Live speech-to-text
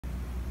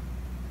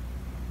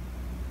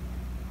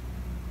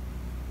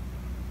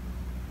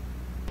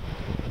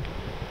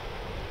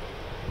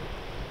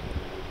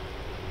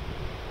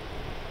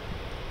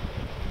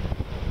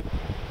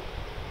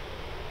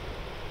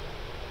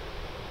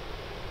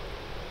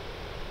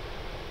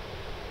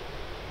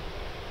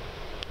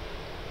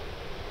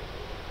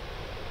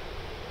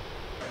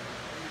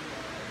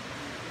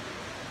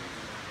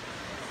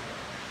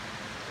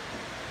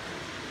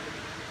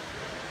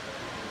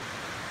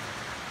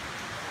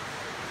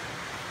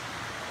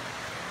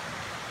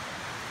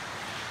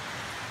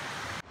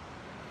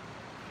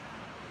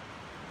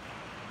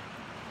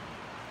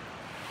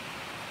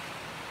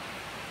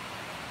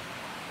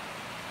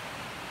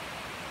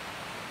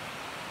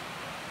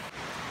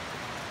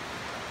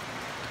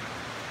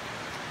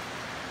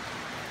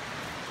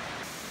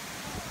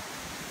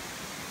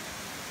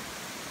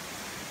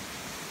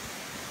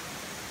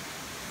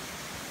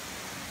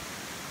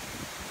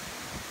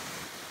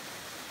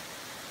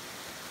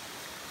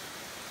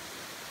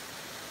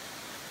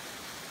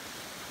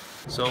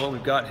So what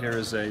we've got here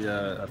is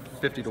a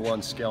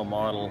 50-to-1 scale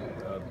model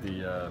of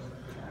the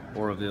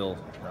Oroville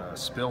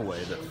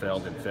spillway that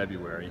failed in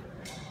February,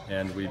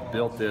 and we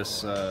built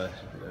this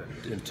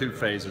in two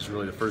phases.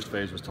 Really, the first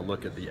phase was to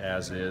look at the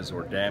as-is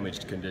or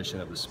damaged condition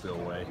of the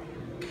spillway,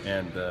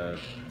 and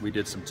we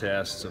did some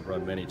tests, have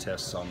run many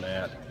tests on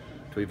that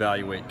to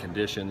evaluate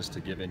conditions, to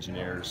give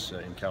engineers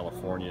in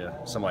California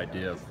some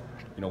idea of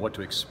what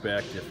to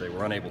expect if they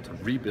were unable to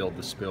rebuild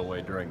the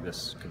spillway during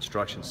this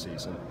construction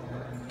season.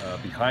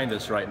 Behind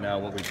us right now,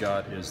 what we've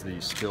got is the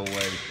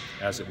spillway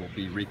as it will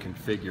be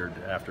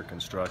reconfigured after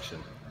construction.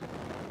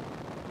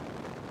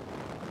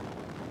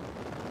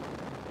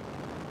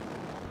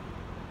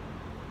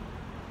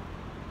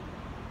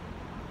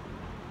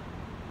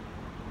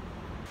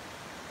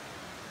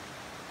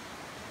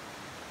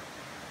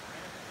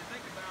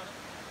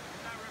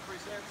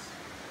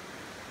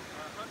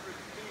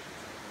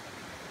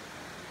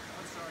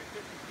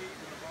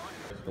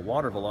 The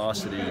water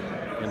velocity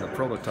in the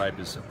prototype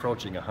is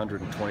approaching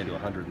 120 to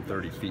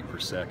 130 feet per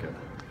second.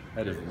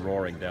 That is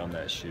roaring down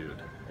that chute.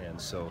 And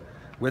so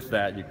with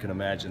that, you can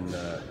imagine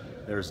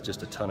there's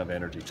just a ton of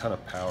energy, a ton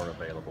of power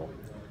available.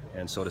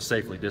 And so to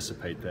safely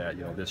dissipate that,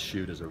 this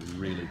chute is a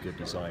really good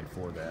design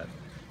for that.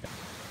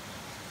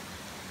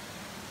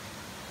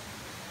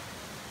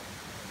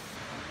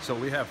 So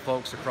we have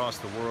folks across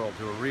the world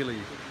who are really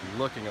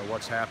looking at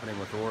what's happening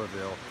with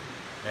Oroville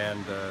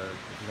and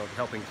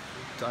helping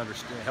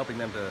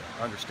them to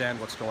understand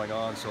what's going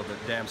on so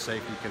that dam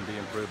safety can be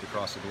improved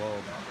across the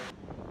globe.